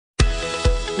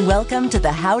Welcome to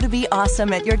the How to Be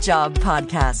Awesome at Your Job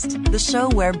podcast, the show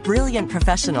where brilliant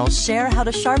professionals share how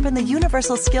to sharpen the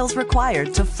universal skills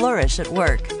required to flourish at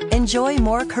work. Enjoy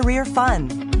more career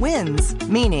fun, wins,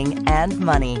 meaning, and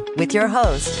money with your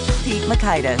host, Pete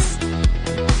Mockaitis.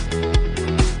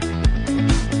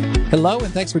 Hello,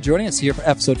 and thanks for joining us here for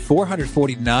episode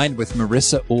 449 with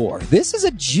Marissa Orr. This is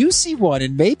a juicy one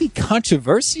and maybe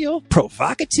controversial,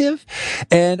 provocative,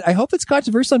 and I hope it's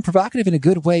controversial and provocative in a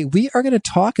good way. We are going to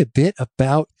talk a bit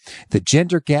about the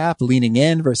gender gap, leaning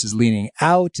in versus leaning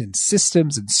out, and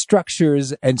systems and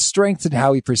structures and strengths and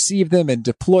how we perceive them and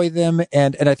deploy them.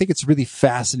 And I think it's really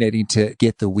fascinating to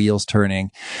get the wheels turning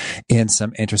in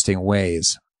some interesting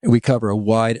ways. We cover a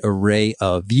wide array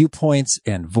of viewpoints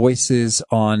and voices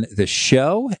on the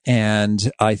show.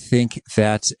 And I think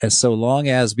that so long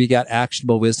as we got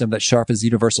actionable wisdom that sharpens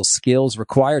universal skills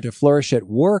required to flourish at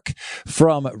work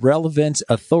from relevant,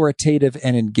 authoritative,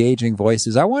 and engaging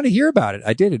voices, I want to hear about it.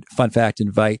 I did, fun fact,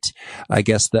 invite, I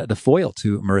guess, the foil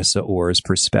to Marissa Orr's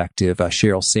perspective,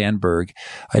 Sheryl Sandberg.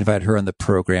 I invited her on the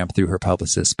program through her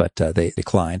publicist, but they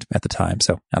declined at the time.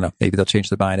 So I don't know, maybe they'll change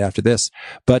their mind after this.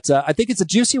 But I think it's a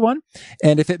juicy one.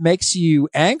 And if it makes you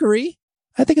angry,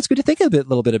 I think it's good to think a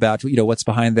little bit about, what's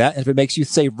behind that. And if it makes you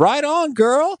say, right on,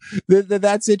 girl,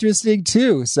 that's interesting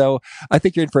too. So I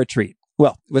think you're in for a treat.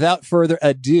 Well, without further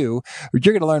ado,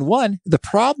 you're going to learn 1, the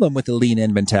problem with the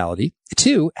lean-in mentality,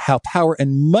 2, how power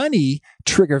and money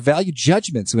trigger value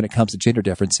judgments when it comes to gender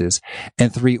differences,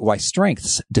 and 3, why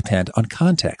strengths depend on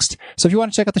context. So if you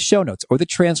want to check out the show notes or the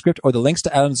transcript or the links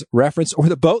to Adam's reference or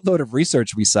the boatload of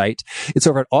research we cite, it's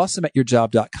over at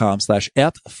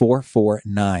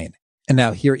awesomeatyourjob.com/F449. And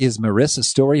now here is Marissa's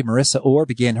story. Marissa Orr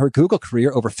began her Google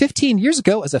career over 15 years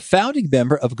ago as a founding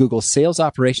member of Google's sales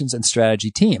operations and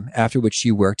strategy team, after which she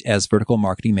worked as vertical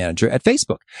marketing manager at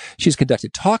Facebook. She's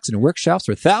conducted talks and workshops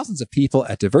for thousands of people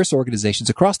at diverse organizations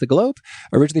across the globe.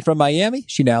 Originally from Miami,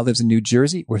 she now lives in New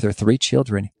Jersey with her 3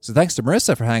 children. So thanks to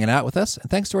Marissa for hanging out with us, and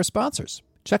thanks to our sponsors.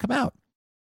 Check them out.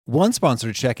 One sponsor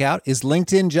to check out is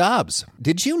LinkedIn Jobs.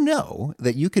 Did you know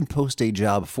that you can post a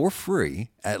job for free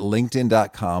at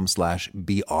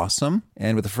linkedin.com/beawesome?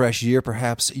 And with a fresh year,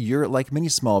 perhaps you're like many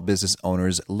small business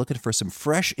owners looking for some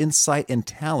fresh insight and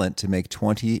talent to make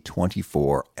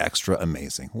 2024 extra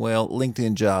amazing. Well,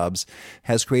 LinkedIn Jobs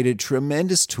has created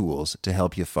tremendous tools to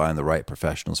help you find the right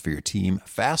professionals for your team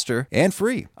faster and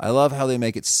free. I love how they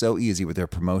make it so easy with their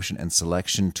promotion and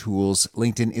selection tools.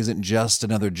 LinkedIn isn't just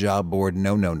another job board.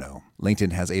 No.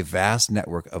 LinkedIn has a vast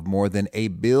network of more than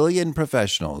 1 billion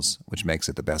professionals, which makes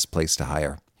it the best place to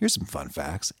hire. Here's some fun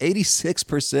facts.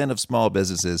 86% of small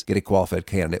businesses get a qualified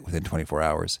candidate within 24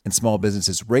 hours. And small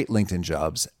businesses rate LinkedIn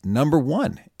Jobs number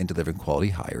 1 in delivering quality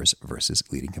hires versus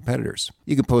leading competitors.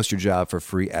 You can post your job for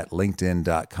free at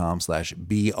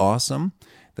linkedin.com/beawesome.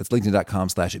 That's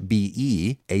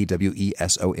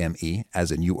linkedin.com/BEAWESOME,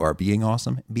 as in you are being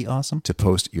awesome, be awesome, to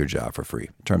post your job for free.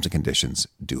 Terms and conditions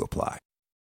do apply.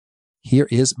 Here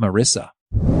is Marissa.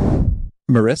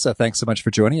 Marissa, thanks so much for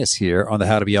joining us here on the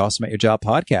How to Be Awesome at Your Job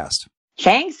podcast.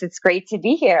 Thanks. It's great to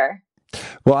be here.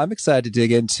 Well, I'm excited to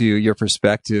dig into your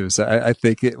perspectives. I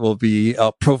think it will be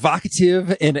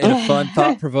provocative in a fun,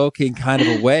 thought-provoking kind of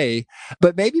a way.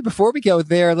 But maybe before we go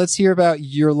there, let's hear about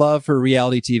your love for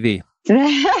reality TV.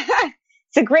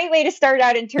 It's a great way to start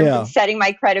out in terms of setting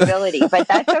my credibility, but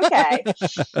that's okay.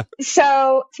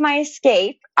 So it's my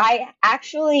escape.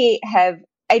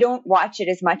 I don't watch it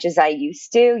as much as I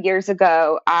used to. Years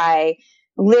ago, I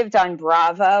lived on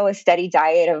Bravo, a steady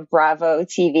diet of Bravo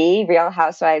TV, Real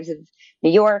Housewives of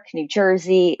New York, New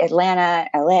Jersey, Atlanta,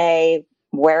 LA,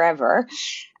 wherever.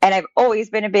 And I've always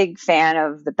been a big fan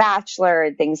of The Bachelor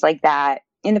and things like that.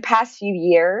 In the past few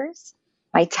years,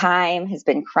 my time has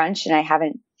been crunched and I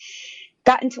haven't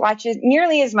gotten to watch it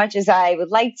nearly as much as I would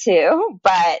like to,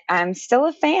 but I'm still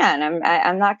a fan.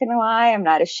 I'm not going to lie. I'm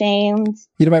not ashamed.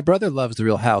 My brother loves The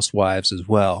Real Housewives as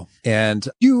well. And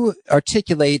you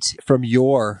articulate from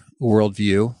your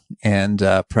worldview and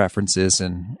preferences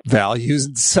and values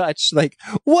and such, like,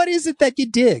 what is it that you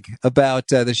dig about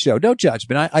the show? No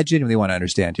judgment. I genuinely want to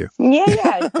understand you.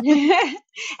 Yeah.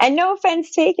 And no offense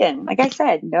taken. Like I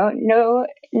said, no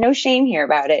shame here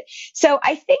about it. So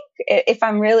I think if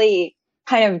I'm really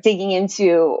kind of digging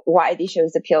into why these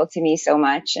shows appeal to me so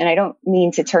much, and I don't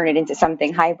mean to turn it into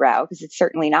something highbrow because it's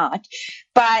certainly not,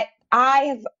 but I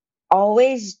have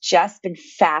always just been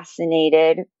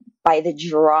fascinated by the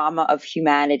drama of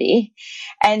humanity.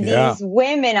 And these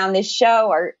women on this show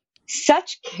are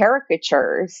such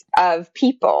caricatures of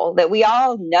people that we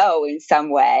all know in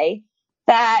some way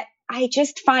that I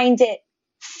just find it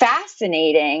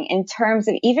fascinating in terms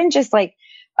of even just like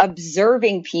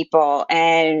observing people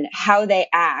and how they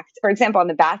act. For example, on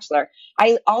The Bachelor,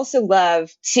 I also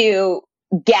love to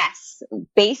guess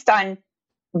based on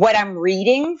what I'm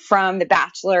reading from The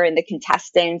Bachelor and the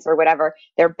contestants or whatever,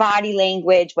 their body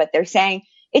language, what they're saying.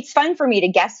 It's fun for me to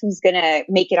guess who's going to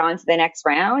make it on to the next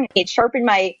round. It sharpened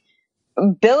my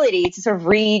ability to sort of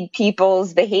read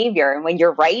people's behavior. And when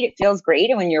you're right, it feels great.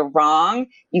 And when you're wrong,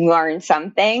 you learn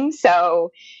something.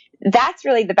 So that's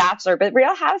really The Bachelor. But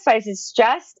Real Housewives is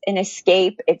just an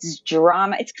escape. It's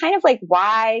drama. It's kind of like,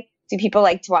 why do people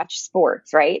like to watch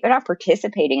sports, right? They're not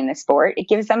participating in the sport. It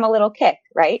gives them a little kick,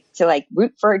 right? To like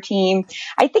root for a team.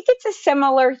 I think it's a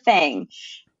similar thing.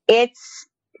 It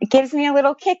gives me a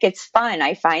little kick. It's fun.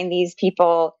 I find these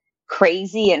people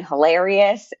crazy and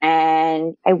hilarious,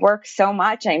 and I work so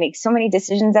much. I make so many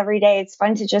decisions every day. It's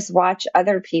fun to just watch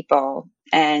other people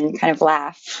and kind of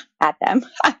laugh at them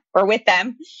or with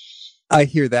them. I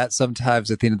hear that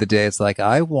sometimes at the end of the day. It's like,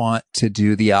 I want to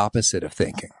do the opposite of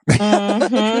thinking.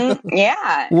 Mm-hmm.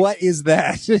 Yeah. What is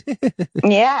that?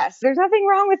 Yes. There's nothing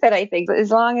wrong with it, I think, as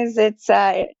long as it's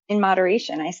in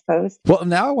moderation, I suppose. Well,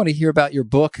 now I want to hear about your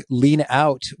book, Lean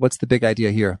Out. What's the big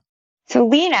idea here? So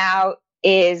Lean Out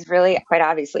is really, quite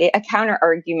obviously, a counter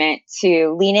argument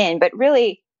to Lean In, but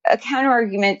really a counter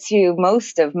argument to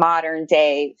most of modern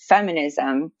day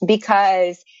feminism,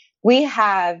 because we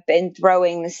have been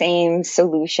throwing the same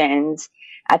solutions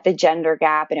at the gender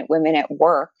gap and at women at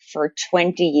work for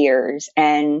 20 years,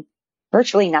 and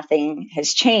virtually nothing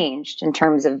has changed in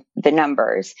terms of the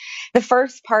numbers. The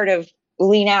first part of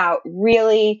Lean Out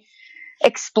really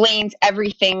explains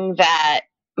everything that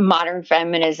modern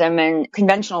feminism and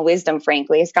conventional wisdom,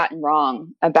 frankly, has gotten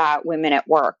wrong about women at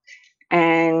work.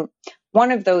 And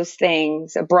one of those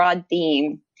things, a broad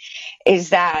theme,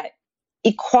 is that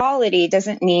equality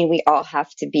doesn't mean we all have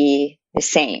to be the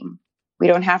same. We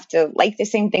don't have to like the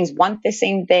same things, want the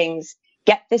same things,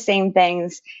 get the same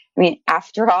things. I mean,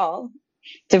 after all,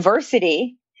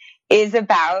 diversity is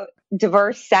about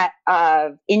diverse set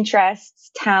of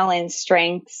interests, talents,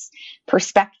 strengths,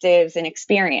 perspectives, and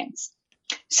experience.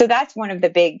 So that's one of the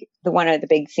big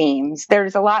themes.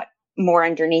 There's a lot more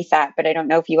underneath that, but I don't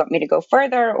know if you want me to go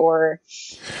further or.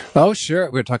 Oh, sure.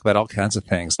 We're going to talk about all kinds of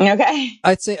things. Okay.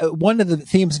 I'd say one of the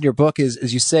themes in your book is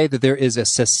you say that there is a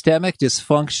systemic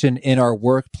dysfunction in our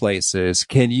workplaces.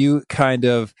 Can you kind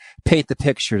of paint the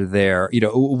picture there? You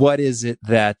know, what is it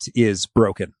that is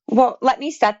broken? Well, let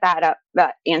me set that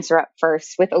answer up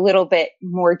first with a little bit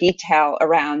more detail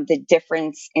around the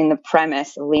difference in the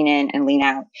premise of Lean In and Lean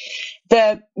Out.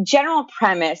 The general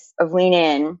premise of Lean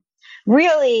In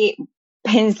really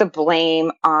pins the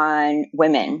blame on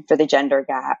women for the gender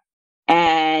gap.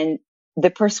 And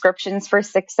the prescriptions for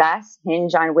success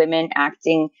hinge on women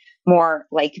acting more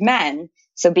like men.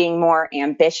 So being more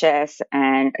ambitious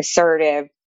and assertive.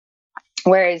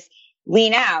 Whereas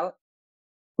Lean Out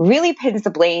really pins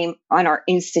the blame on our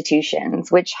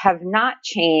institutions, which have not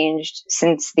changed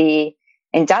since the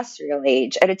industrial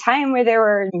age, at a time where there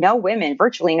were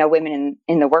virtually no women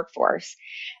in the workforce.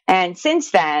 And since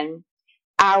then,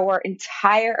 our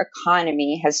entire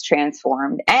economy has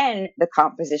transformed and the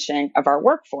composition of our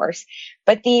workforce.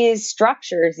 But these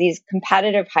structures, these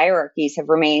competitive hierarchies have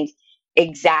remained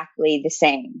exactly the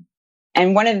same.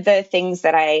 And one of the things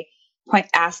that I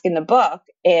ask in the book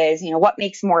is, what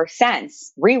makes more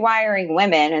sense? Rewiring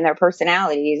women and their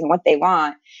personalities and what they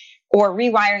want, or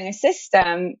rewiring a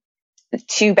system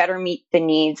to better meet the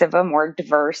needs of a more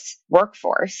diverse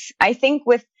workforce? I think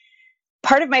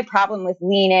part of my problem with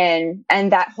Lean In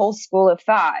and that whole school of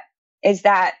thought is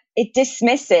that it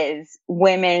dismisses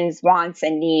women's wants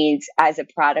and needs as a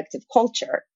product of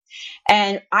culture.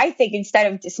 And I think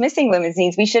instead of dismissing women's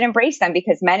needs, we should embrace them,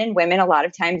 because men and women a lot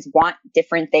of times want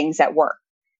different things at work.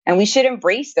 And we should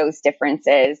embrace those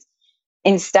differences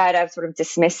instead of sort of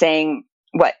dismissing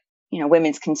what,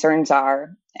 women's concerns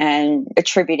are and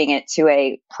attributing it to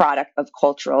a product of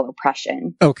cultural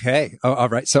oppression. Okay. Oh, all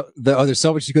right. So there's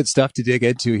so much good stuff to dig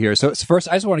into here. So first,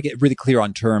 I just want to get really clear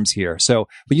on terms here. So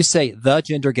when you say the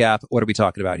gender gap, what are we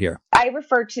talking about here? I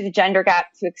refer to the gender gap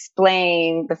to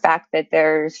explain the fact that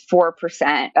there's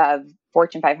 4% of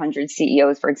Fortune 500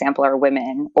 CEOs, for example, are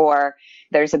women, or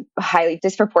there's a highly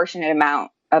disproportionate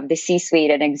amount of the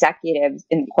C-suite and executives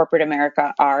in corporate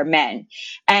America are men.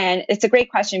 And it's a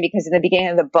great question, because in the beginning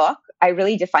of the book, I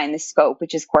really define the scope,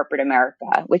 which is corporate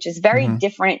America, which is very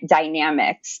different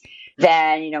dynamics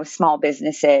than, small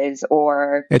businesses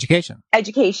or education,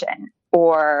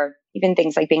 or even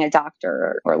things like being a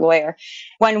doctor or a lawyer.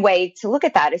 One way to look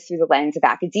at that is through the lens of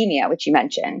academia, which you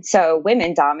mentioned. So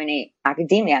women dominate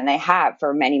academia, and they have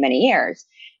for many, many years.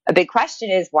 a big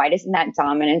question is, why doesn't that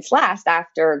dominance last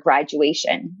after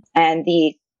graduation? And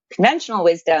the conventional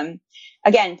wisdom,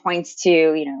 again, points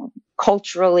to,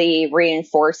 culturally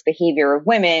reinforced behavior of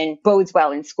women bodes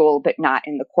well in school, but not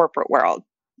in the corporate world.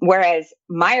 Whereas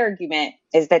my argument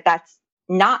is that that's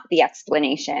not the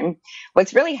explanation.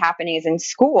 What's really happening is in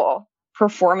school,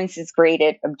 performance is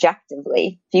graded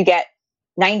objectively. If you get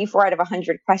 94 out of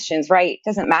 100 questions right, it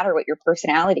doesn't matter what your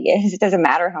personality is. It doesn't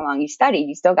matter how long you studied.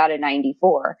 You still got a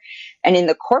 94. And in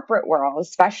the corporate world,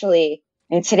 especially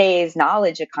in today's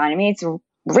knowledge economy, it's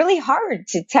really hard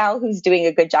to tell who's doing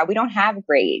a good job. We don't have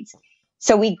grades.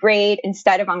 So we grade,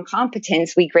 instead of on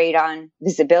competence, we grade on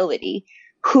visibility.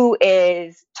 Who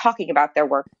is talking about their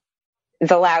work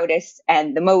the loudest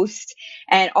and the most,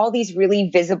 and all these really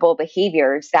visible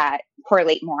behaviors that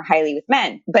correlate more highly with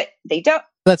men, but they don't.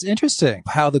 That's interesting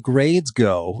how the grades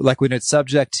go. Like when it's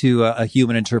subject to a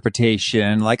human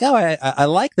interpretation, like, oh, I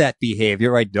like that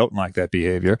behavior, or I don't like that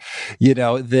behavior,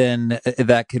 then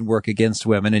that can work against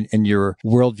women in your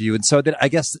worldview. And so then I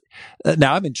guess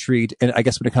now I'm intrigued. And I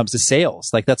guess when it comes to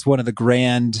sales, like that's one of the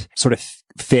grand sort of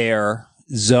fair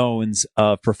zones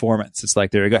of performance. It's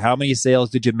like, there you go. How many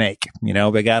sales did you make? We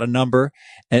got a number.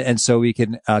 And so we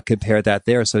can compare that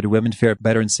there. So do women fare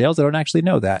better in sales? I don't actually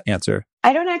know that answer.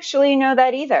 I don't actually know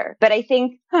that either, but I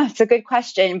think it's a good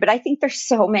question. But I think there's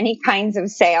so many kinds of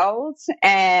sales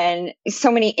and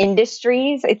so many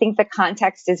industries. I think the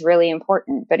context is really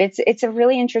important, but it's a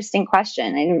really interesting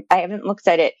question. And I haven't looked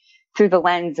at it through the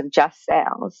lens of just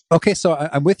sales. Okay, so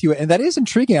I'm with you. And that is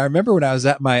intriguing. I remember when I was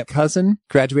at my cousin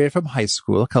graduated from high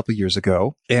school a couple years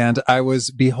ago, and I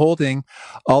was beholding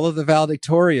all of the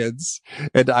valedictorians,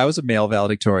 and I was a male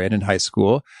valedictorian in high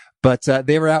school, but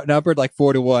they were outnumbered like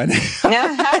 4-1.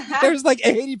 There's like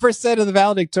 80% of the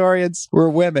valedictorians were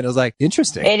women. It was like,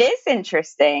 interesting. It is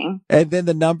interesting. And then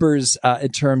the numbers in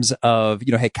terms of,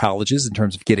 colleges, in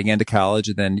terms of getting into college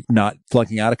and then not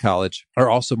flunking out of college are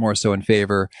also more so in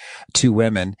favor to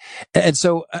women. And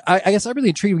so I guess I'm really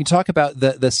intrigued when you talk about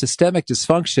the systemic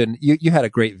dysfunction. You had a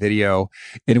great video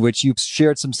in which you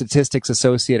shared some statistics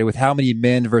associated with how many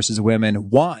men versus women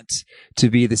want to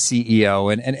be the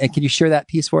CEO. And can you share that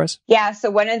piece for us? Yeah. So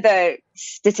one of the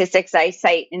statistics I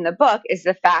cite in the book is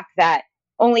the fact that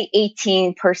only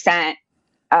 18%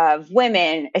 of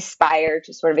women aspire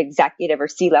to sort of executive or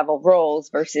C-level roles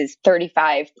versus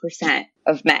 35%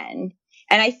 of men.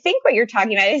 And I think what you're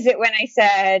talking about is it when I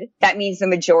said that means the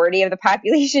majority of the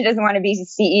population doesn't want to be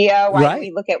CEO. Why don't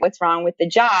we look at what's wrong with the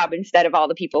job instead of all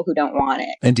the people who don't want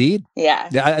it? Indeed. Yeah.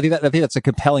 I think that's a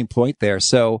compelling point there.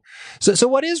 So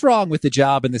what is wrong with the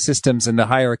job and the systems and the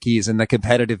hierarchies and the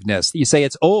competitiveness? You say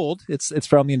it's old. It's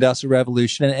from the Industrial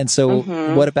Revolution. And so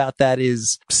what about that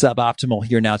is suboptimal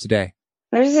here now today?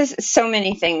 There's just so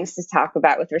many things to talk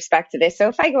about with respect to this. So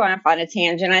if I go off on a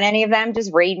tangent on any of them, just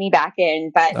rein me back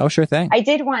in. But oh, sure thing. I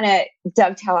did want to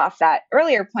dovetail off that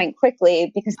earlier point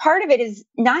quickly, because part of it is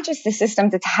not just the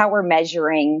systems, it's how we're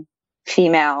measuring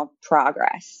female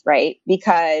progress, right?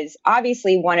 Because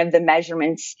obviously one of the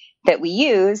measurements that we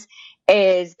use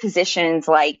is positions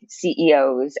like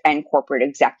CEOs and corporate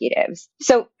executives.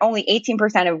 So only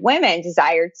 18% of women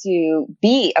desire to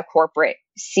be a corporate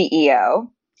CEO.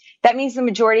 That means the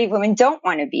majority of women don't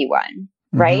want to be one,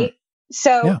 right?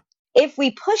 So if we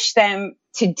push them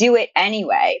to do it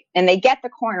anyway, and they get the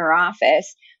corner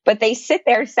office, but they sit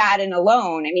there sad and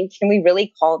alone, I mean, can we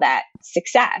really call that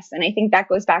success? And I think that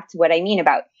goes back to what I mean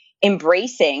about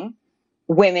embracing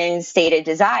women's stated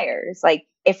desires. Like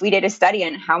if we did a study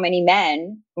on how many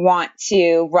men want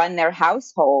to run their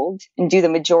household and do the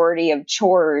majority of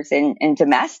chores and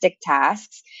domestic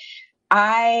tasks,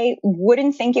 I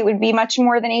wouldn't think it would be much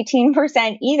more than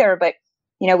 18% either, but,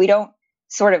 we don't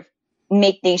sort of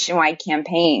make nationwide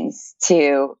campaigns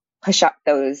to push up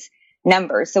those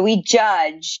numbers. So we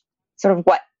judge sort of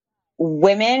what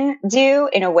women do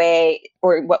in a way,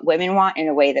 or what women want in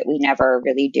a way that we never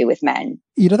really do with men.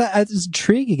 That is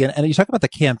intriguing. And you talk about the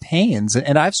campaigns,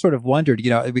 and I've sort of wondered,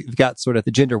 we've got sort of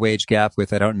the gender wage gap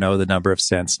with, I don't know the number of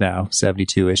cents now,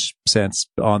 72-ish cents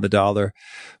on the dollar.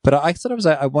 But I sometimes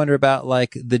I wonder about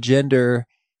like the gender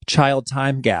child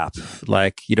time gap.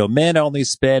 Like, men only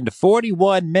spend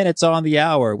 41 minutes on the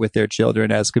hour with their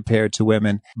children as compared to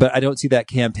women. But I don't see that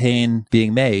campaign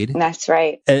being made. That's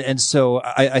right. And so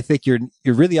I think you're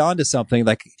really onto something.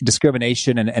 Like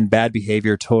discrimination and bad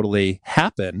behavior totally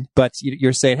happen. But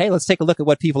you're saying, hey, let's take a look at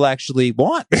what people actually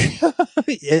want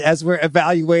as we're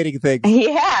evaluating things.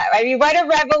 Yeah. I mean, what a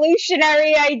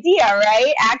revolutionary idea,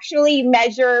 right? Actually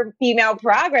measure female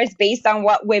progress based on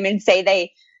what women say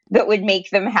that would make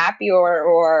them happy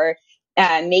or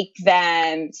make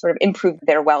them sort of improve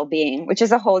their well-being, which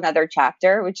is a whole other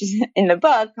chapter, which is in the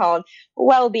book called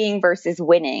Well-Being versus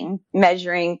Winning,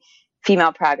 measuring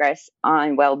female progress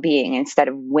on well-being instead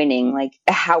of winning, like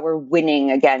how we're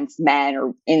winning against men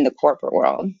or in the corporate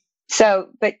world. So,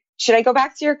 but should I go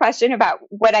back to your question about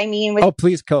what I mean with... Oh,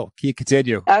 please go. Can you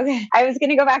continue? Okay. I was going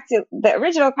to go back to the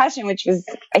original question, which was,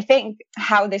 I think,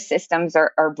 how the systems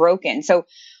are broken. So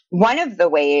one of the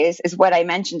ways is what I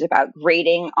mentioned about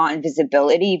grading on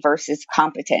visibility versus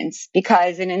competence,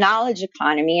 because in a knowledge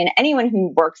economy, and anyone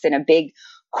who works in a big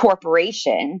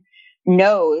corporation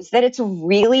knows that it's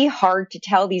really hard to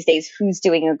tell these days who's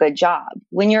doing a good job.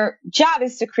 When your job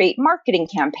is to create marketing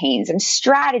campaigns and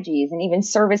strategies and even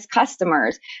service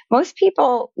customers, most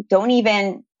people don't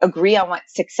even agree on what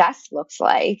success looks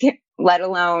like, let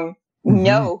alone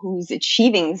know who's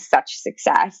achieving such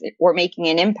success or making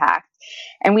an impact.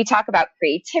 And we talk about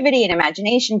creativity and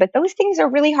imagination, but those things are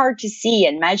really hard to see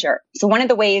and measure. So one of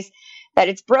the ways that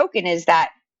it's broken is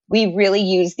that we really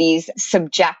use these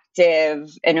subjective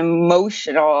and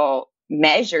emotional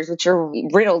measures, which are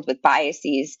riddled with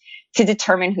biases, to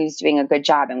determine who's doing a good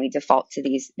job. And we default to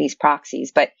these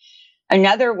proxies. But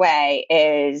another way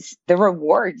is the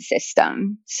reward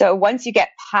system. So once you get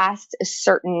past a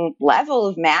certain level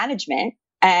of management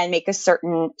and make a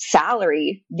certain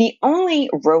salary, the only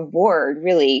reward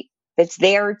really that's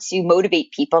there to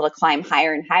motivate people to climb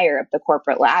higher and higher up the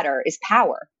corporate ladder is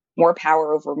power. More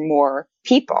power over more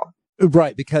people.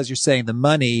 Right, because you're saying the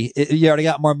money, you already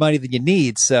got more money than you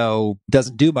need, so it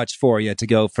doesn't do much for you to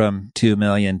go from 2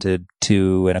 million to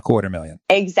 2.25 million.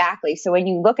 Exactly. So when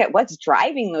you look at what's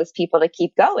driving those people to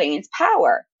keep going, it's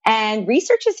power. And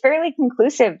research is fairly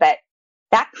conclusive that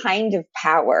that kind of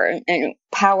power, and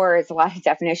power is a lot of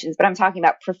definitions, but I'm talking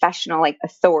about professional like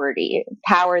authority,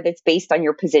 power that's based on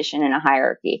your position in a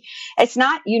hierarchy. It's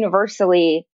not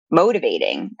universally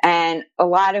motivating. And a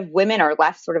lot of women are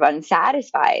left sort of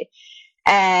unsatisfied.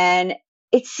 And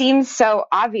it seems so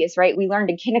obvious, right? We learned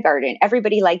in kindergarten,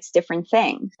 everybody likes different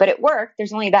things, but at work,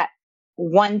 there's only that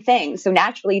one thing. So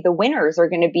naturally, the winners are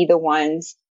going to be the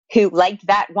ones who like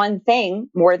that one thing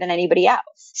more than anybody else.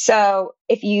 So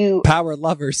if you... Power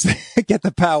lovers, get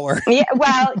the power. Yeah,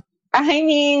 well, I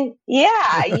mean,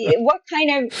 yeah. What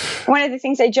kind of, one of the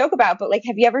things I joke about, but like,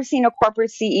 have you ever seen a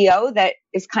corporate CEO that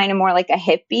is kind of more like a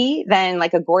hippie than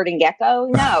like a Gordon Gekko?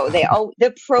 No,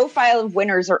 the profile of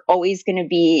winners are always going to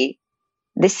be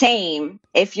the same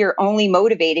if you're only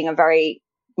motivating a very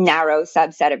narrow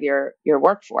subset of your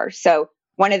workforce. So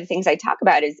one of the things I talk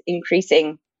about is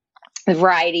increasing the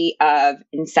variety of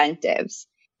incentives.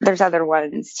 There's other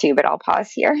ones too, but I'll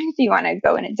pause here if you want to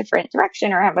go in a different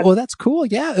direction or have a... Well, that's cool.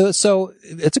 Yeah. So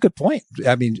it's a good point.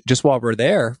 I mean, just while we're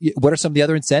there, what are some of the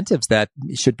other incentives that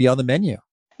should be on the menu?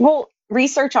 Well,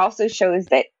 research also shows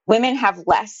that women have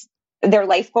less, their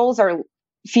life goals are,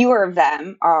 fewer of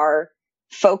them are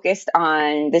focused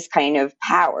on this kind of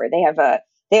power.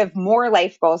 They have more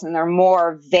life goals and they're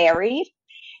more varied.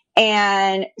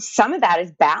 And some of that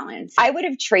is balance. I would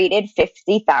have traded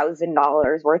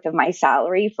 $50,000 worth of my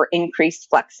salary for increased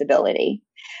flexibility.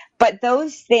 But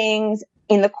those things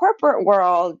in the corporate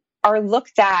world are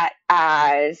looked at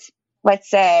as, let's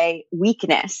say,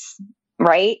 weakness,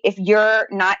 right? If you're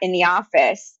not in the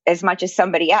office as much as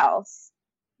somebody else,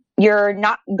 you're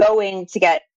not going to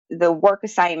get the work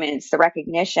assignments, the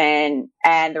recognition,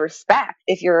 and the respect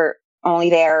if you're only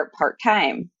there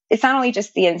part-time. It's not only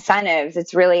just the incentives,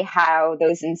 it's really how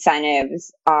those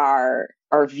incentives are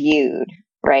viewed,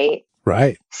 right?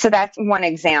 Right. So that's one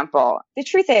example. The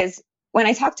truth is, when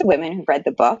I talk to women who've read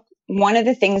the book, one of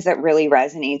the things that really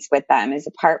resonates with them is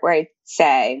the part where I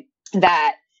say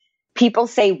that people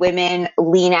say women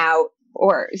lean out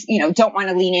or, don't want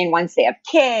to lean in once they have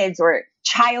kids or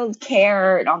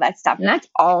childcare and all that stuff. And that's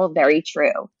all very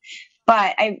true.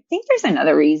 But I think there's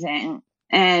another reason.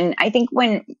 And I think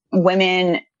when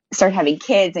women start having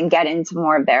kids and get into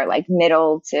more of their like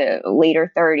middle to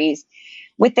later 30s,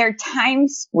 with their time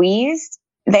squeezed,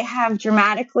 they have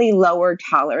dramatically lower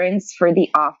tolerance for the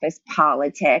office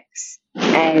politics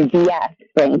and BS,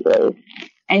 frankly.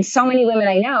 And so many women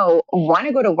I know want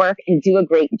to go to work and do a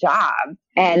great job,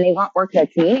 and they want work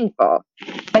that's meaningful.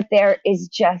 But there is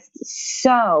just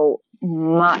so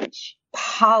much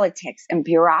politics and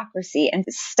bureaucracy and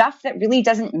stuff that really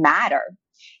doesn't matter.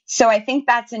 So I think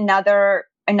that's another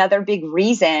big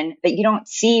reason that you don't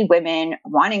see women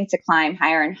wanting to climb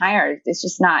higher and higher. It's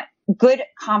just not good,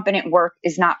 competent work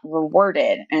is not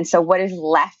rewarded. And so what is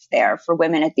left there for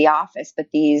women at the office but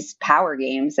these power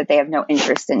games that they have no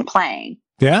interest in playing?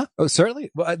 Yeah, oh, certainly.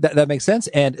 Well, that makes sense.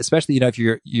 And especially, if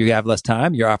you have less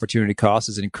time, your opportunity cost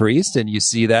is increased and you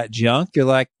see that junk, you're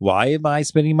like, why am I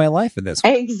spending my life in this?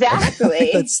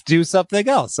 Exactly. Let's do something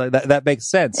else. That makes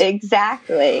sense.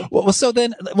 Exactly. Well, so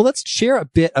then, let's share a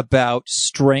bit about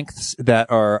strengths that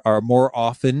are more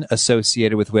often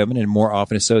associated with women and more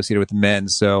often associated with men.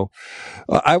 So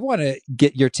I want to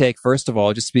get your take, first of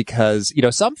all, just because,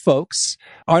 some folks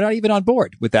are not even on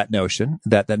board with that notion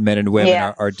that men and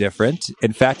women are different.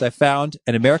 In fact, I found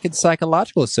an American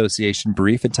Psychological Association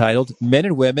brief entitled Men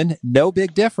and Women, No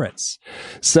Big Difference.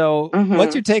 So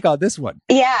what's your take on this one?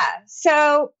 Yeah.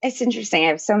 So it's interesting. I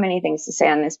have so many things to say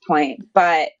on this point,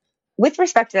 but with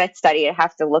respect to that study, I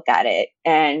have to look at it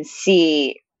and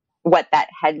see what that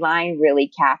headline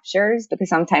really captures, because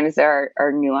sometimes there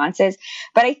are nuances.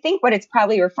 But I think what it's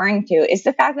probably referring to is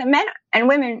the fact that men and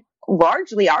women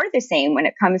largely are the same when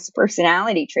it comes to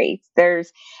personality traits.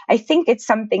 I think it's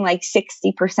something like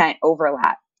 60%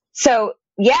 overlap. So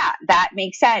yeah, that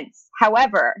makes sense.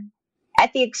 However,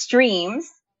 at the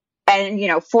extremes, and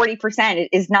 40%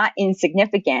 is not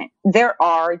insignificant, there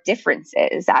are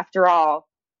differences. After all,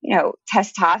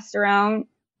 testosterone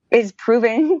is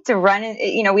proven to run,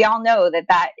 we all know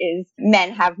that is,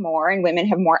 men have more and women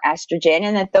have more estrogen,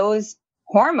 and that those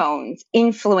hormones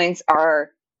influence our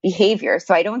behavior.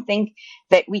 So I don't think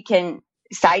that we can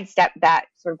sidestep that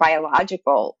sort of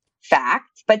biological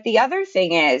fact. But the other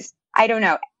thing is, I don't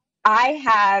know, I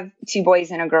have 2 boys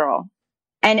and a girl,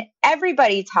 and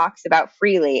everybody talks about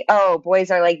freely, oh, boys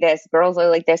are like this, girls are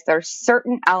like this. There are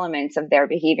certain elements of their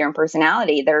behavior and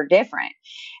personality that are different.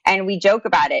 And we joke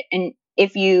about it. And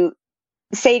if you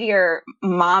say to your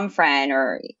mom friend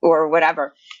or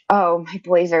whatever, oh, my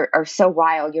boys are so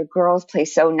wild, your girls play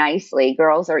so nicely,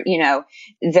 girls are,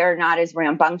 they're not as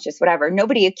rambunctious, whatever.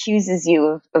 Nobody accuses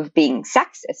you of being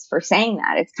sexist for saying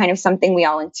that. It's kind of something we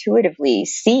all intuitively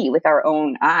see with our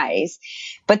own eyes.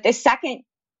 But the second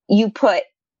you put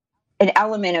an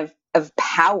element of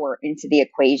power into the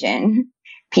equation,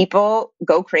 people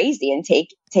go crazy and take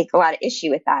a lot of issue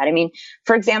with that. I mean,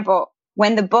 for example,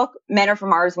 when the book Men Are From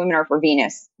Mars, Women Are From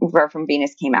Venus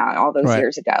came out all those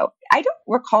years ago, I don't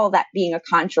recall that being a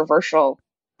controversial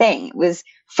thing. It was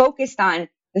focused on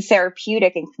the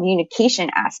therapeutic and communication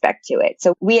aspect to it.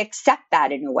 So we accept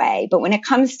that in a way. But when it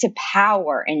comes to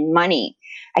power and money,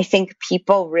 I think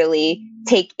people really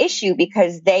take issue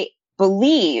because they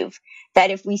believe that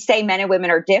if we say men and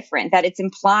women are different, that it's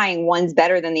implying one's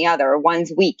better than the other, or one's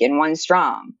weak and one's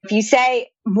strong. If you say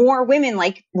more women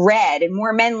like red and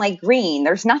more men like green,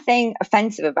 there's nothing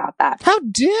offensive about that. How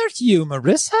dare you,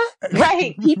 Marissa?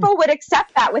 Right. People would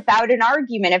accept that without an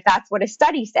argument if that's what a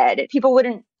study said. People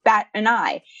wouldn't bat an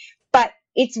eye. But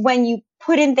it's when you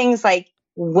put in things like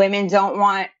women don't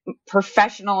want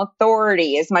professional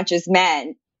authority as much as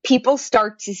men, people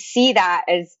start to see that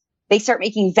as they start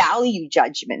making value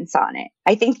judgments on it.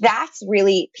 I think that's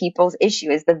really people's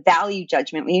issue, is the value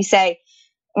judgment.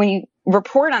 When you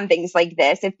report on things like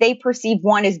this, if they perceive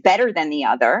one as better than the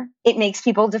other, it makes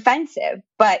people defensive.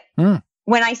 But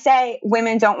when I say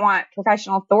women don't want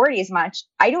professional authority as much,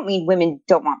 I don't mean women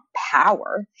don't want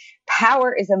power.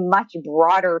 Power is a much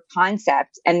broader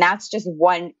concept, and that's just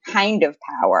one kind of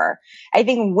power. I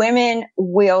think women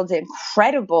wield an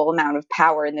incredible amount of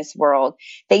power in this world.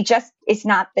 It's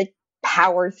not the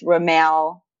power through a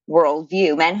male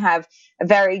worldview. Men have a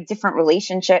very different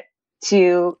relationship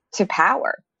to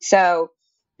power. So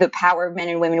the power men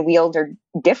and women wield are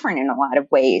different in a lot of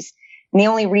ways. And the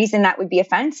only reason that would be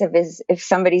offensive is if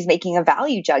somebody's making a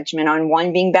value judgment on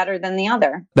one being better than the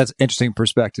other. That's an interesting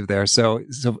perspective there. So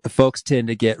folks tend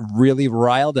to get really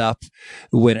riled up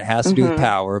when it has to do with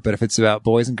power. But if it's about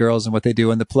boys and girls and what they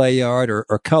do in the play yard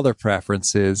or color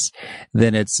preferences,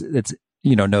 then it's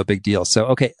no big deal. So,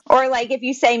 okay. Or like if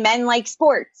you say men like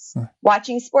sports,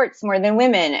 watching sports more than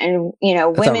women, and,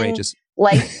 That's women outrageous.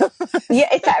 like, yeah,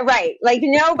 it's right. Like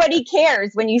nobody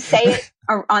cares when you say it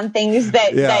on things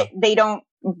that they don't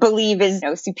believe is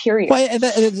superior. Well, and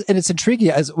it's intriguing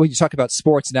as when you talk about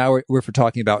sports. Now we're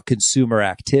talking about consumer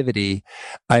activity.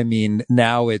 I mean,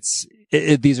 now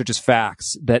these are just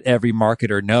facts that every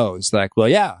marketer knows. Like, well,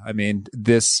 yeah, I mean,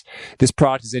 this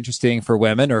product is interesting for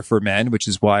women or for men, which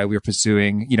is why we're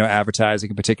pursuing, advertising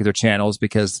in particular channels,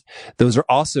 because those are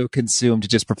also consumed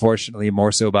disproportionately,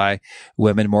 more so by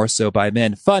women, more so by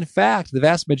men. Fun fact, the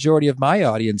vast majority of my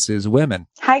audience is women.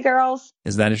 Hi, girls.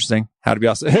 Isn't that interesting? How to be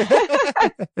also...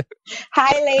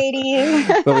 Hi, ladies.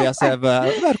 But we also have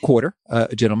about a quarter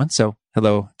gentlemen. So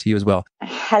hello to you as well.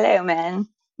 Hello, man.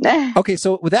 Okay,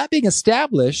 so with that being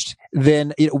established,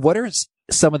 then what are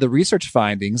some of the research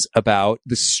findings about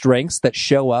the strengths that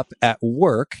show up at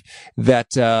work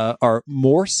that are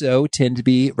more so tend to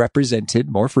be represented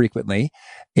more frequently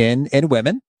in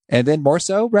women, and then more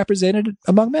so represented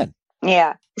among men.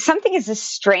 Yeah. Something is a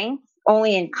strength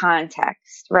only in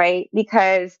context, right?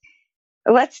 Because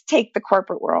let's take the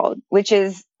corporate world, which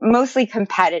is mostly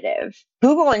competitive.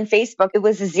 Google and Facebook, it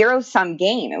was a zero-sum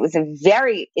game. It was a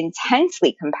very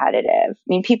intensely competitive. I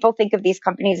mean, people think of these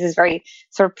companies as very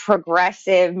sort of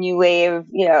progressive, new wave,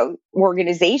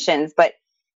 organizations, but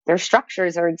their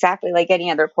structures are exactly like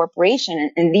any other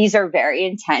corporation. And these are very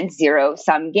intense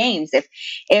zero-sum games.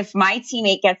 If my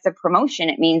teammate gets a promotion,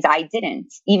 it means I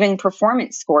didn't. Even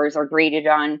performance scores are graded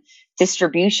on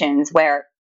distributions where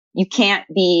you can't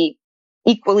be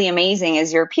equally amazing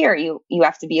as your peer. You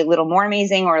have to be a little more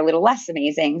amazing or a little less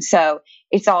amazing. So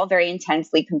it's all very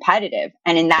intensely competitive.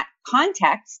 And in that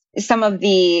context, some of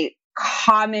the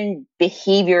common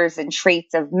behaviors and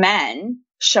traits of men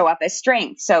show up as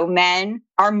strengths. So men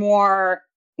are more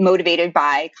motivated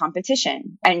by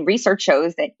competition. And research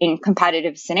shows that in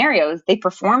competitive scenarios, they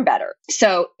perform better.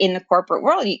 So in the corporate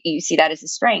world, you see that as a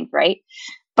strength, right?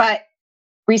 But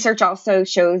research also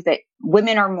shows that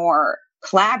women are more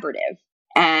collaborative,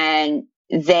 and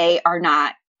they are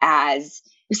not as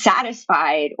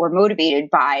satisfied or motivated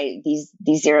by these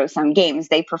zero-sum games.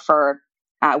 They prefer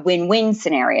win-win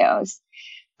scenarios.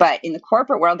 But in the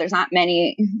corporate world, there's not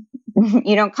many,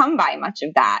 you don't come by much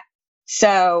of that.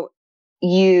 So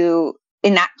in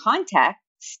that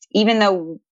context, even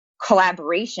though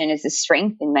collaboration is a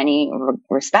strength in many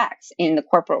respects, in the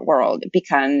corporate world, it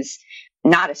becomes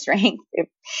not a strength.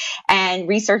 And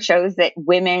research shows that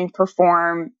women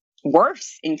perform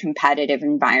worse in competitive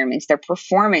environments. Their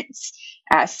performance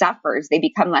suffers. They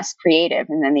become less creative.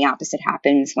 And then the opposite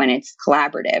happens when it's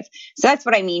collaborative. So that's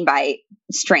what I mean by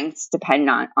strengths depend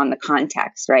on the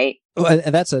context, right? Well,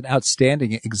 and that's an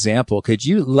outstanding example. Could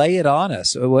you lay it on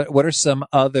us? What are some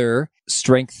other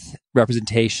strength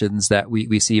representations that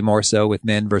we see more so with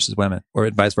men versus women, or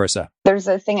vice versa? There's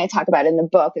a thing I talk about in the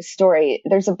book, a story.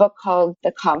 There's a book called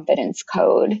The Confidence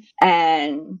Code,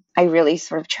 and I really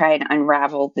sort of try and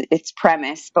unravel its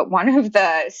premise. But one of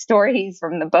the stories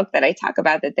from the book that I talk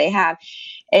about that they have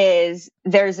is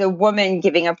there's a woman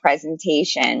giving a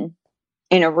presentation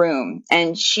in a room,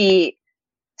 and she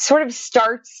sort of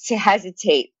starts to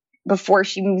hesitate before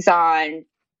she moves on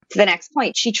to the next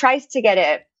point. She tries to get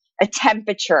a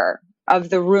temperature of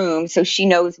the room so she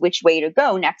knows which way to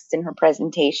go next in her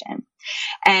presentation.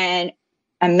 And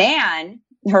a man,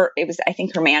 I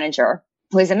think her manager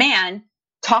was a man,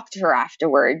 talked to her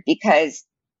afterward because,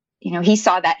 he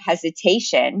saw that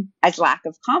hesitation as lack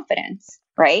of confidence,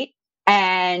 right?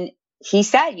 And he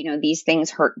said, these things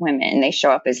hurt women. They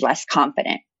show up as less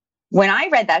confident. When I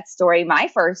read that story, my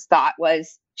first thought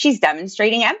was, she's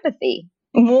demonstrating empathy.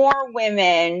 More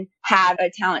women have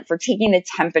a talent for taking the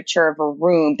temperature of a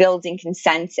room, building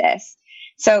consensus.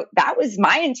 So that was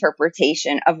my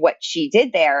interpretation of what she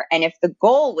did there. And if the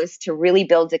goal was to really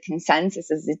build a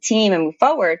consensus as a team and move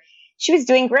forward, she was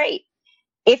doing great.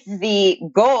 If the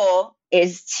goal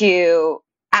is to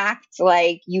act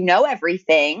like you know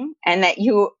everything and that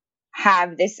you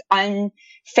have this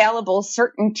unfallible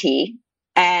certainty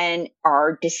and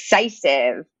are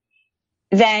decisive,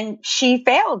 then she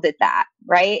failed at that,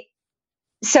 right?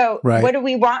 So What do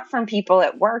we want from people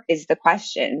at work is the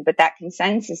question. But that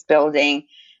consensus building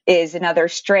is another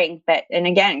strength that, and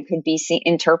again, could be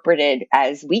interpreted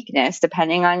as weakness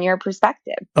depending on your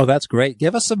perspective. Oh, that's great.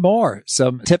 Give us some more.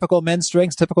 Some typical men's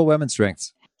strengths, typical women's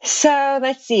strengths. So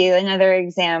let's see, another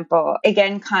example.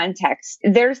 Again, context.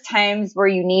 There's times where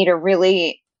you need a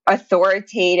really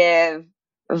authoritative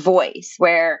voice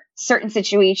where certain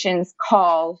situations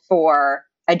call for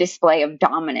a display of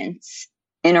dominance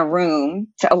in a room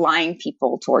to align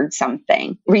people towards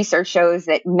something. Research shows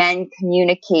that men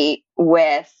communicate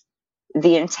with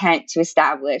the intent to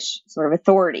establish sort of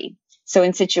authority. So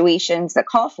in situations that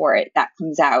call for it, that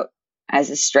comes out as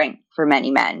a strength for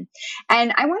many men.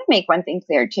 And I want to make one thing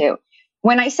clear too.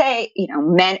 When I say,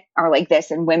 men are like this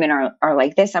and women are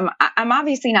like this, I'm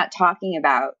obviously not talking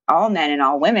about all men and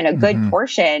all women. A good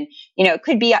portion, it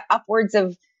could be upwards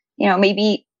of,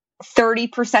 maybe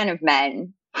 30% of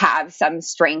men have some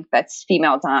strength that's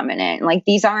female dominant. Like,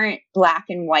 these aren't black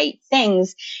and white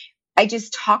things. I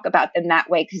just talk about them that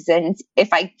way because then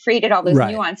if I created all those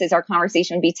nuances, our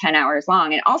conversation would be 10 hours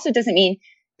long. It also doesn't mean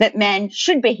that men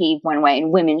should behave one way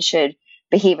and women should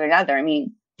behave another. I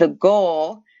mean, the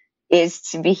goal is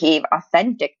to behave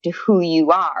authentic to who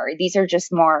you are. These are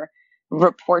just more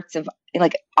reports of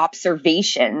like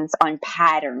observations on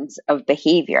patterns of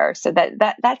behavior. So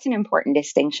that's an important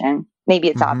distinction. Maybe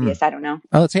it's obvious. I don't know.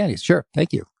 Oh, that's handy. Sure.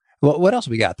 Thank you. Well, what else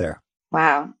we got there?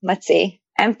 Wow. Let's see.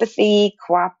 Empathy,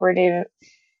 cooperative,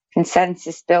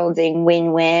 consensus building,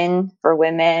 win-win for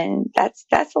women. That's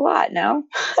a lot, no?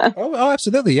 oh,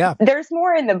 absolutely. Yeah. There's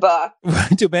more in the book.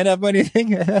 Do men have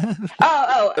anything? I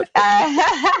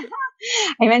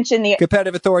mentioned the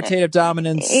competitive, authoritative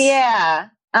dominance. Yeah.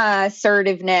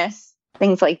 Assertiveness,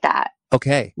 things like that.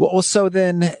 Okay. Well, so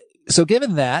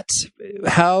given that,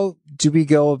 how do we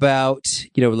go about,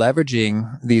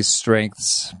 leveraging these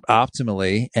strengths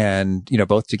optimally and,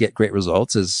 both to get great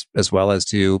results as well as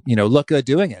to, look good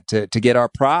doing it, to get our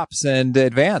props and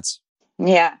advance?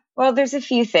 Yeah. Well, there's a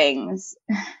few things.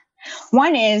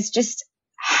 One is just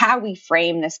how we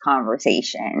frame this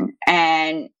conversation.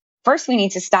 And first, we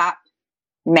need to stop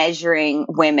measuring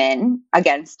women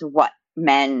against what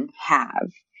men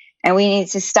have. And we need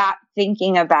to stop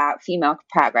thinking about female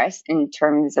progress in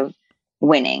terms of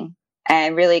winning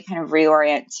and really kind of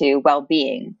reorient to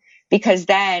well-being, because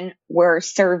then we're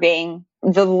serving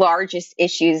the largest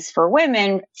issues for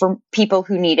women for people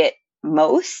who need it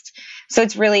most. So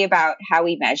it's really about how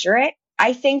we measure it.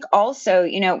 I think also,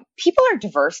 people are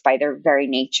diverse by their very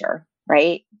nature,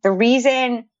 right? The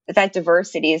reason that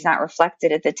diversity is not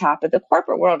reflected at the top of the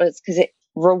corporate world is because it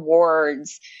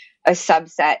rewards a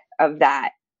subset of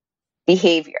that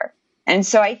behavior. And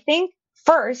so I think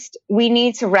first we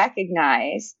need to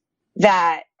recognize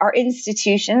that our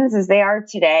institutions as they are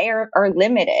today are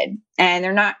limited and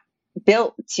they're not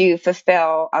built to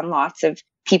fulfill on lots of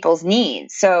people's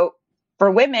needs. So for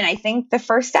women, I think the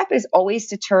first step is always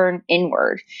to turn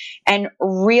inward and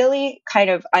really kind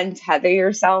of untether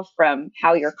yourself from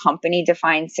how your company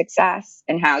defines success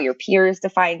and how your peers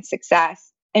define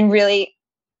success, and really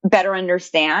better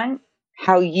understand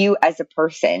how you as a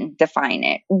person define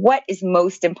it. What is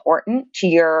most important to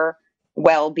your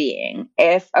well-being?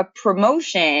 If a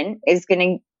promotion is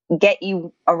going to get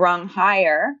you a rung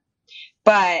higher,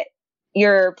 but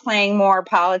you're playing more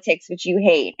politics, which you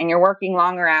hate, and you're working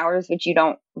longer hours, which you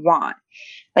don't want,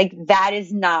 like that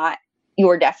is not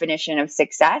your definition of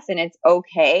success. And it's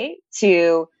okay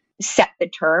to set the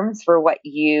terms for what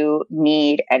you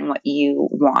need and what you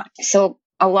want. So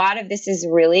a lot of this is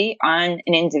really on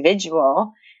an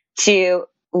individual to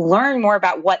learn more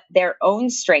about what their own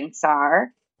strengths are,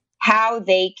 how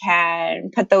they can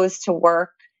put those to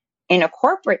work in a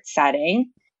corporate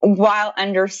setting, while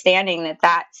understanding that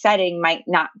that setting might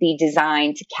not be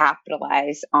designed to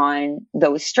capitalize on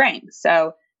those strengths.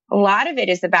 So a lot of it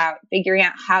is about figuring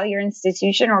out how your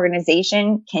institution,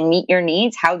 organization can meet your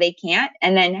needs, how they can't,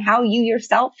 and then how you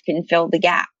yourself can fill the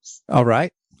gaps. All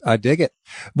right. I dig it.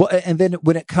 Well, and then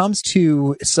when it comes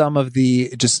to some of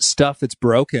the just stuff that's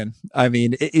broken, I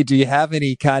mean, do you have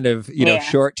any kind of,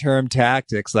 short-term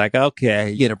tactics like,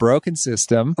 okay, in a broken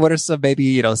system, what are some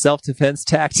maybe, self-defense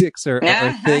tactics or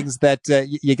things that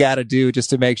you got to do just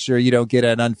to make sure you don't get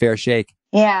an unfair shake?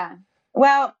 Yeah.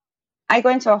 Well, I go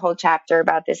into a whole chapter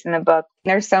about this in the book.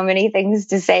 There's so many things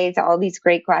to say to all these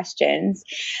great questions,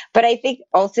 but I think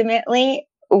ultimately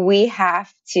we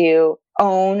have to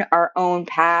own our own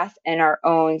path and our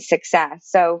own success.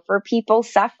 So for people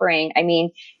suffering, I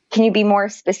mean, can you be more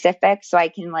specific so I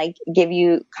can give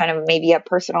you kind of maybe a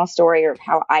personal story of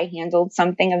how I handled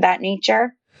something of that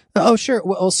nature? Oh, sure.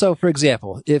 Well, so for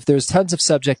example, if there's tons of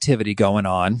subjectivity going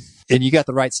on and you got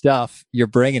the right stuff, you're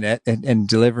bringing it and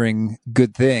delivering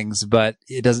good things, but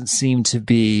it doesn't seem to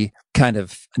be kind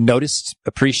of noticed,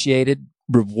 appreciated,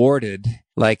 rewarded.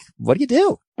 Like, what do you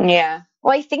do? Yeah.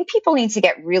 Well, I think people need to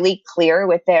get really clear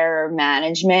with their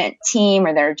management team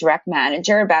or their direct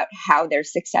manager about how their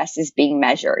success is being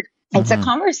measured. It's a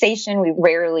conversation we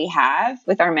rarely have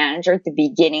with our manager at the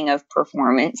beginning of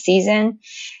performance season.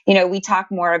 We talk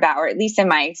more about, or at least in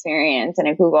my experience and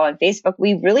at Google and Facebook,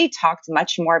 we really talked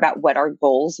much more about what our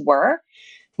goals were,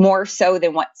 more so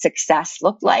than what success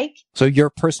looked like. So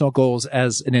your personal goals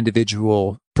as an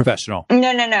individual professional?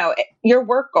 No. Your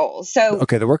work goals. So,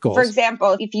 okay, the work goals. For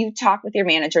example, if you talk with your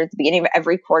manager at the beginning of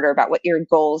every quarter about what your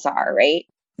goals are, right?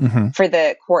 For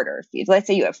the quarter, let's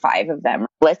say you have 5 of them.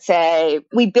 Let's say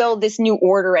we build this new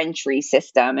order entry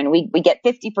system and we get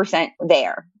 50%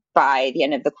 there by the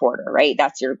end of the quarter, right?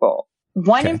 That's your goal.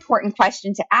 One important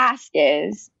question to ask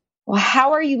is, well,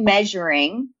 how are you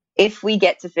measuring if we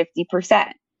get to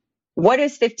 50%? What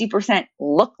does 50%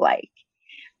 look like?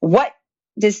 What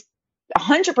does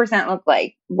 100% look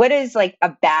like? What is a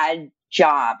bad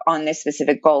job on this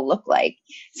specific goal look like?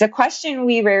 It's a question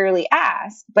we rarely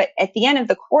ask, but at the end of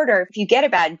the quarter, if you get a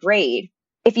bad grade,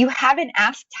 if you haven't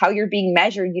asked how you're being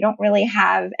measured, you don't really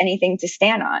have anything to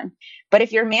stand on. But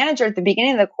if your manager at the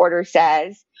beginning of the quarter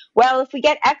says, well, if we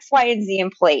get X, Y, and Z in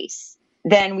place,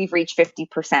 then we've reached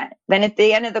 50%. Then at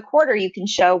the end of the quarter, you can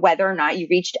show whether or not you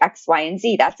reached X, Y, and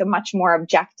Z. That's a much more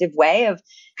objective way of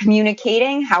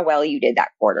communicating how well you did that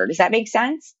quarter. Does that make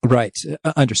sense? Right.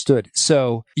 Understood.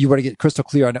 So you want to get crystal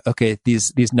clear on, okay,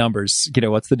 these numbers,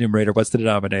 what's the numerator? What's the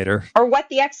denominator? Or what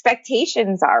the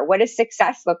expectations are. What does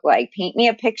success look like? Paint me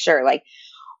a picture. Like,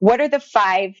 what are the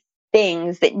 5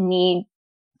 things that need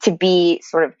to be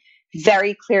sort of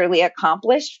very clearly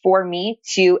accomplished for me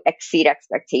to exceed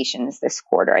expectations this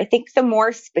quarter? I think the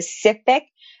more specific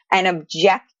and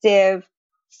objective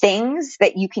things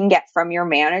that you can get from your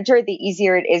manager, the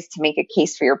easier it is to make a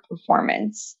case for your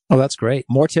performance. Oh, that's great.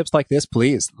 More tips like this,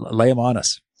 please. Lay them on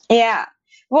us. Yeah.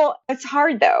 Well, it's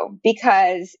hard though,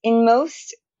 because in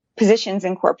most positions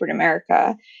in corporate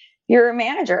America, your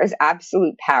manager has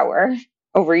absolute power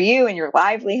over you and your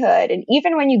livelihood. And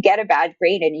even when you get a bad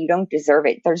grade and you don't deserve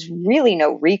it, there's really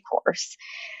no recourse.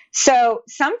 So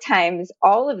sometimes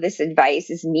all of this advice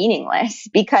is meaningless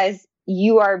because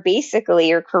you are basically,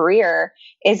 your career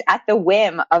is at the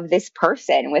whim of this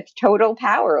person with total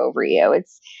power over you.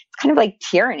 It's kind of like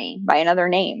tyranny by another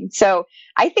name. So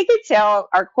I think until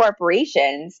our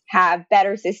corporations have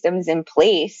better systems in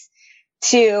place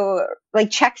to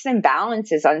like checks and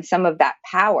balances on some of that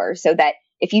power, so that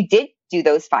if you did do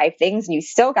those 5 things and you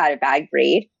still got a bad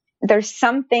grade, there's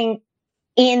something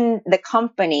in the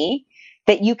company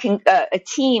that you can, a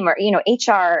team or,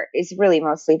 HR is really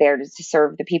mostly there to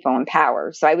serve the people in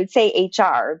power. So I would say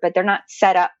HR, but they're not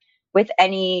set up with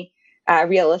any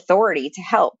real authority to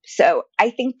help. So I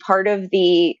think part of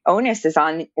the onus is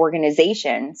on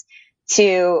organizations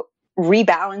to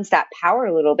rebalance that power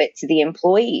a little bit to the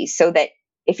employees, so that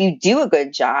if you do a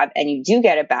good job and you do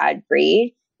get a bad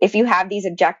grade, if you have these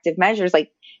objective measures, like,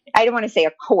 I don't want to say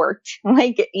a court,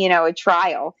 like, a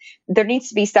trial, there needs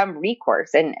to be some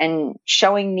recourse, and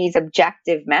showing these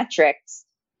objective metrics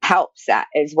helps that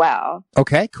as well.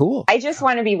 Okay, cool. I just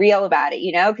want to be real about it,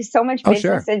 because so much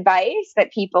business advice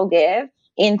that people give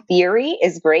in theory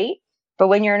is great. But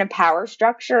when you're in a power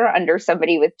structure under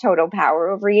somebody with total power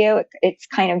over you, it's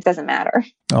kind of doesn't matter.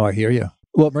 Oh, I hear you.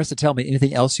 Well, Marissa, tell me,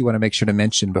 anything else you want to make sure to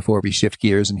mention before we shift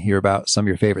gears and hear about some of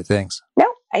your favorite things? No,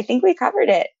 I think we covered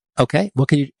it. Okay. Well,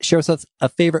 can you share with us a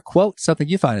favorite quote, something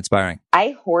you find inspiring?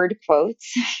 I hoard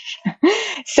quotes.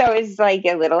 So it's like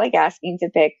a little like asking to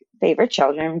pick favorite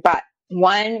children. But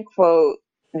one quote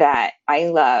that I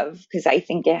love, because I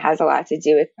think it has a lot to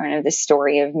do with kind of the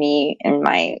story of me and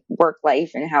my work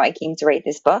life and how I came to write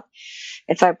this book.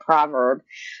 It's a proverb.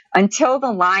 Until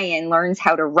the lion learns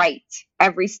how to write,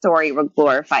 every story will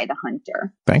glorify the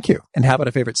hunter. Thank you. And how about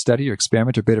a favorite study or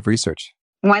experiment or bit of research?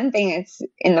 One thing that's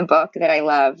in the book that I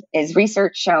love is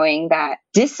research showing that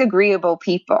disagreeable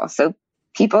people, so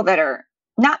people that are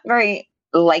not very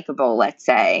likable, let's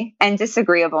say, and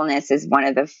disagreeableness is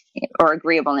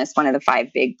agreeableness, one of the 5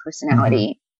 big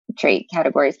personality trait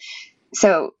categories.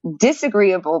 So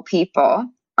disagreeable people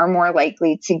are more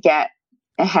likely to get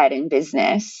ahead in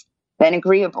business than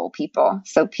agreeable people.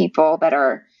 So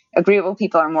agreeable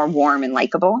people are more warm and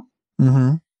likable.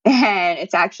 Mm-hmm. And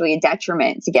it's actually a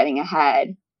detriment to getting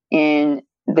ahead in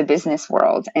the business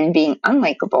world. And being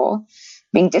unlikable,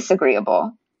 being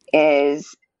disagreeable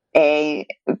is a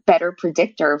better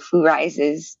predictor of who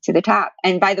rises to the top.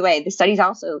 And by the way, the studies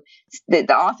also, the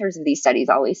authors of these studies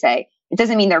always say, it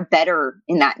doesn't mean they're better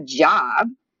in that job.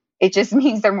 It just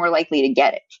means they're more likely to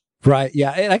get it. Right. Yeah.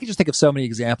 And I can just think of so many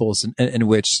examples in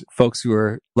which folks who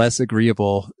are less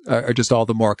agreeable are just all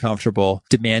the more comfortable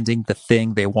demanding the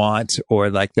thing they want, or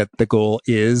like that the goal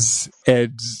is.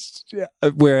 And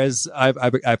whereas I'm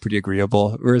pretty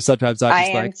agreeable, whereas sometimes I'm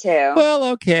just like, too. Well,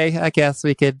 okay, I guess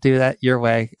we could do that your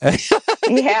way.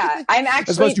 Yeah, I'm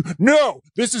actually... No,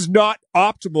 this is not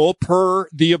optimal per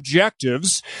the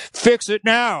objectives. Fix it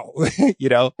now,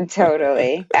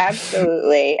 Totally.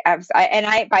 Absolutely. And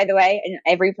I, by the way, and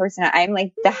every person, I'm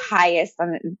like the highest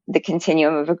on the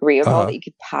continuum of agreeable that you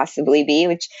could possibly be,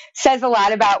 which says a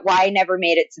lot about why I never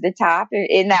made it to the top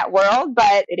in that world,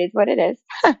 but it is what it is.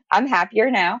 I'm happier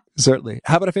now. Certainly.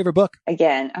 How about a favorite book?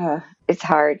 Again, it's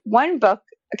hard. One book,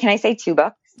 can I say 2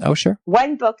 books? Oh, sure.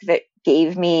 One book that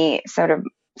gave me sort of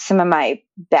some of my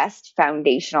best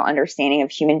foundational understanding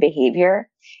of human behavior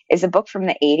is a book from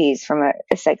the 80s from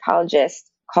a psychologist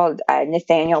called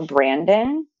Nathaniel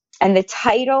Branden. And the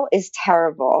title is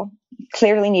terrible.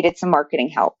 Clearly needed some marketing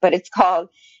help, but it's called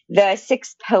The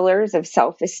 6 Pillars of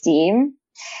Self-Esteem.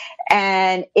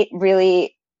 And it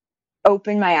really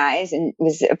opened my eyes and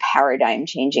was a paradigm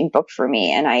changing book for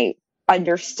me. And I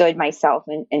understood myself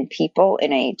and people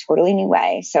in a totally new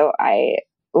way. So I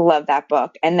love that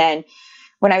book. And then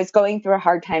when I was going through a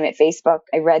hard time at Facebook,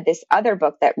 I read this other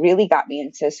book that really got me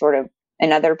into sort of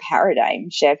another paradigm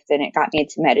shift, and it got me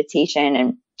into meditation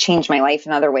and changed my life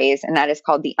in other ways. And that is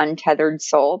called The Untethered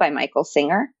Soul by Michael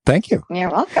Singer. Thank you. You're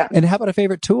welcome. And how about a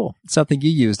favorite tool? Something you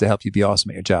use to help you be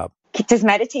awesome at your job? Does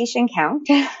meditation count?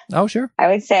 Oh, sure. I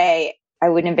would say I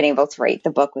wouldn't have been able to write the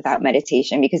book without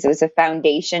meditation, because it was a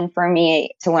foundation for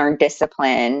me to learn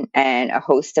discipline and a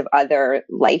host of other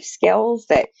life skills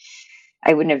that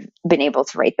I wouldn't have been able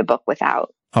to write the book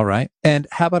without. All right. And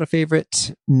how about a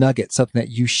favorite nugget, something that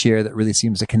you share that really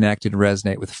seems to connect and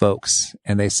resonate with folks?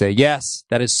 And they say, yes,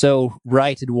 that is so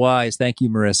right and wise. Thank you,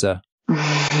 Marissa.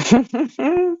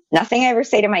 Nothing I ever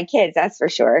say to my kids, that's for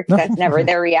sure. That's never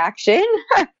their reaction.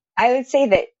 I would say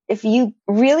that if you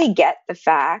really get the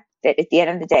fact that at the end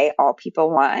of the day, all people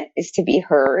want is to be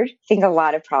heard, I think a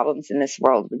lot of problems in this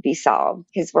world would be solved,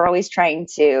 because we're always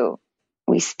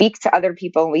we speak to other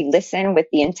people, we listen with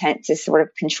the intent to sort of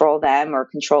control them or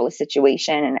control a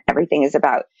situation, and everything is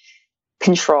about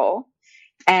control.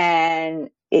 And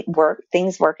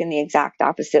things work in the exact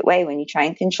opposite way. When you try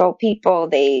and control people,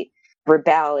 they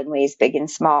rebel in ways big and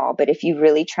small. But if you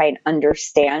really try and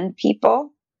understand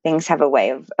people, things have a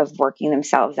way of working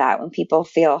themselves out. When people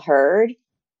feel heard,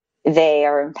 they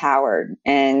are empowered,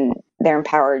 and they're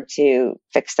empowered to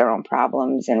fix their own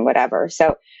problems and whatever.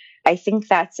 So I think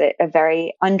that's a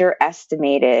very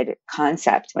underestimated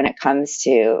concept when it comes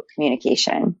to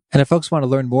communication. And if folks want to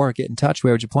learn more, get in touch,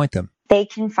 where would you point them? They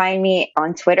can find me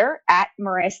on Twitter at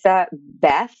Marissa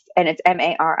Beth, and it's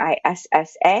Marissa,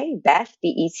 Beth, Beth,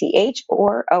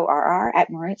 or ORR, at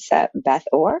Marissa Beth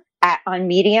Orr. On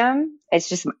Medium, it's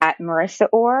just at Marissa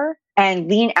Orr,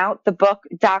 and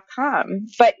leanoutthebook.com.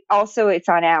 But also it's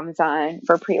on Amazon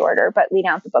for pre-order, but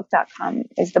leanoutthebook.com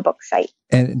is the book site.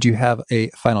 And do you have a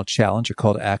final challenge or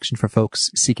call to action for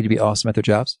folks seeking to be awesome at their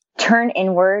jobs? Turn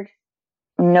inward,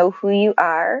 know who you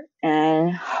are,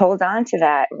 and hold on to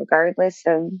that regardless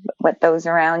of what those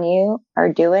around you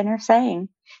are doing or saying.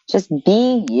 Just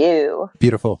be you.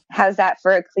 Beautiful. How's that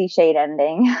for a cliched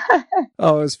ending?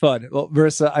 Oh, it was fun. Well,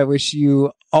 Marissa, I wish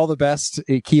you all the best.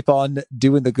 Keep on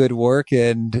doing the good work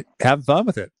and have fun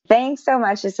with it. Thanks so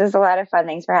much. This was a lot of fun.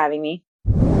 Thanks for having me.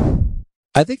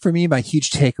 I think for me, my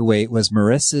huge takeaway was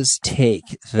Marissa's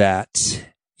take that,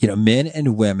 men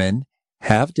and women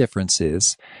have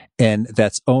differences, and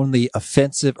that's only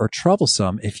offensive or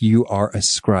troublesome if you are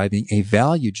ascribing a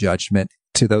value judgment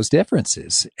to those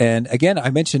differences. And again, I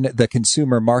mentioned the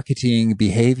consumer marketing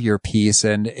behavior piece,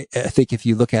 and I think if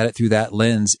you look at it through that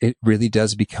lens, it really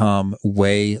does become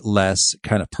way less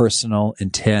kind of personal,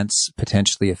 intense,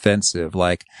 potentially offensive.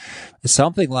 Like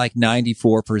something like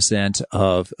 94%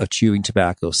 of chewing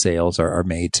tobacco sales are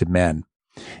made to men.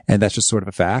 And that's just sort of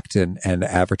a fact. And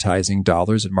advertising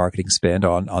dollars and marketing spend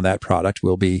on that product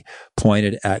will be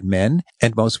pointed at men.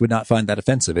 And most would not find that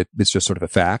offensive. It's just sort of a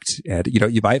fact. And,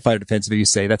 you might find it offensive if you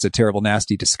say that's a terrible,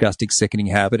 nasty, disgusting, sickening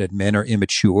habit, and men are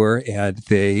immature and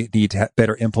they need to have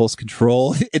better impulse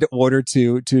control in order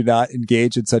to not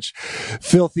engage in such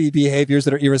filthy behaviors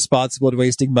that are irresponsible and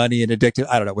wasting money and addictive.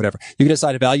 I don't know, whatever. You can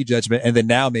decide a value judgment, and then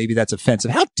now maybe that's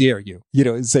offensive. How dare you,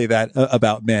 say that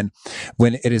about men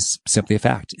when it is simply a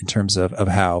fact in terms of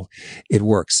how it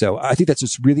works. So I think that's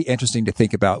just really interesting to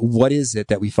think about. What is it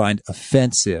that we find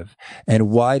offensive, and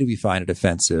why do we find it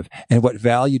offensive, and what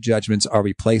value judgments are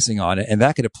we placing on it? And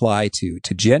that could apply to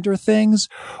gender things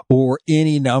or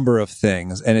any number of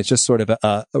things. And it's just sort of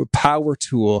a power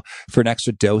tool for an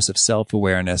extra dose of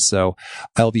self-awareness. So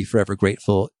I'll be forever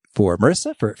grateful for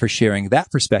Marissa for sharing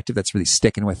that perspective. That's really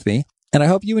sticking with me. And I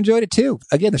hope you enjoyed it too.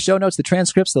 Again, the show notes, the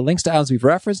transcripts, the links to items we've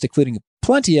referenced, including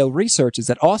plenty of research, is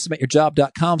at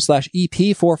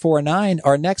awesomeatyourjob.com/EP449.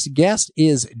 Our next guest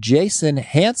is Jason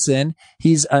Hansen.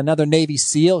 He's another Navy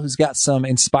SEAL who's got some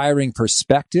inspiring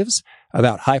perspectives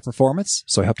about high performance.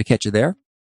 So I hope to catch you there.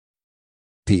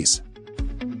 Peace.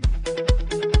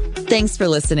 Thanks for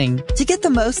listening. To get the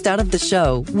most out of the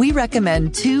show, we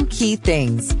recommend 2 key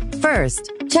things. First,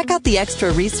 check out the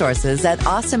extra resources at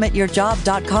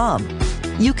awesomeatyourjob.com.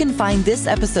 You can find this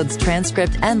episode's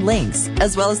transcript and links,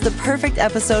 as well as the perfect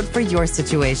episode for your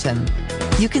situation.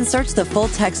 You can search the full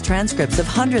text transcripts of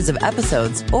hundreds of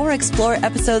episodes or explore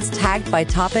episodes tagged by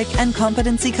topic and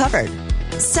competency covered.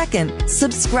 Second,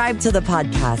 subscribe to the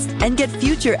podcast and get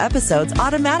future episodes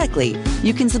automatically.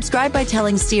 You can subscribe by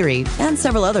telling Siri and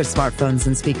several other smartphones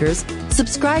and speakers,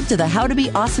 subscribe to the How to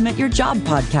Be Awesome at Your Job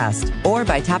podcast, or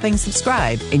by tapping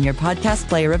subscribe in your podcast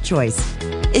player of choice.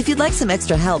 If you'd like some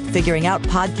extra help figuring out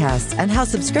podcasts and how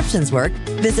subscriptions work,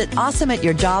 visit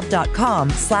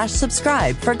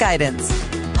awesomeatyourjob.com/subscribe for guidance.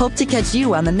 Hope to catch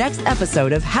you on the next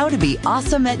episode of How to Be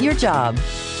Awesome at Your Job.